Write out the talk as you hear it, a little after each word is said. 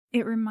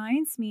It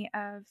reminds me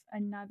of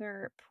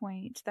another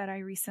point that I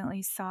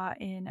recently saw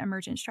in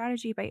Emergent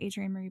Strategy by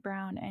Adrienne Marie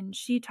Brown. And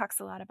she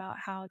talks a lot about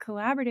how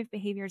collaborative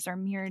behaviors are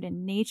mirrored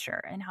in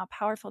nature and how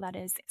powerful that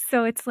is.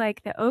 So it's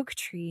like the oak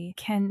tree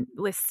can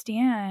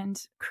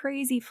withstand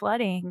crazy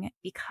flooding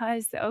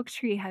because the oak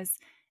tree has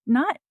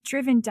not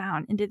driven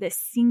down into this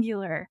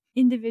singular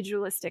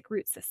individualistic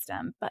root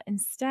system, but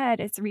instead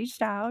it's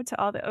reached out to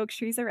all the oak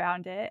trees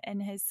around it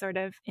and has sort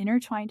of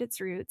intertwined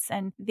its roots.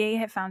 And they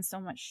have found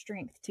so much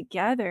strength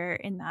together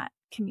in that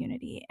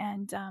community.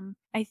 And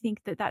I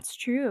think that that's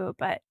true.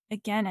 But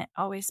again, it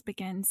always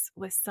begins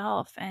with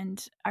self.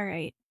 And all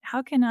right,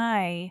 how can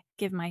I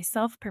give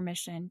myself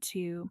permission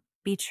to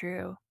be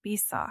true, be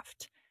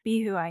soft,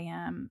 be who I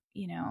am?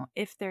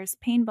 If there's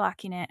pain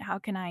blocking it, how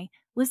can I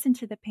listen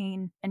to the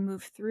pain and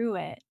move through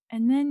it?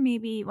 And then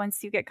maybe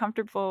once you get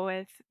comfortable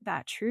with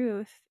that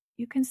truth,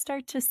 you can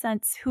start to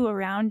sense who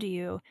around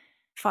you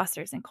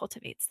fosters and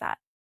cultivates that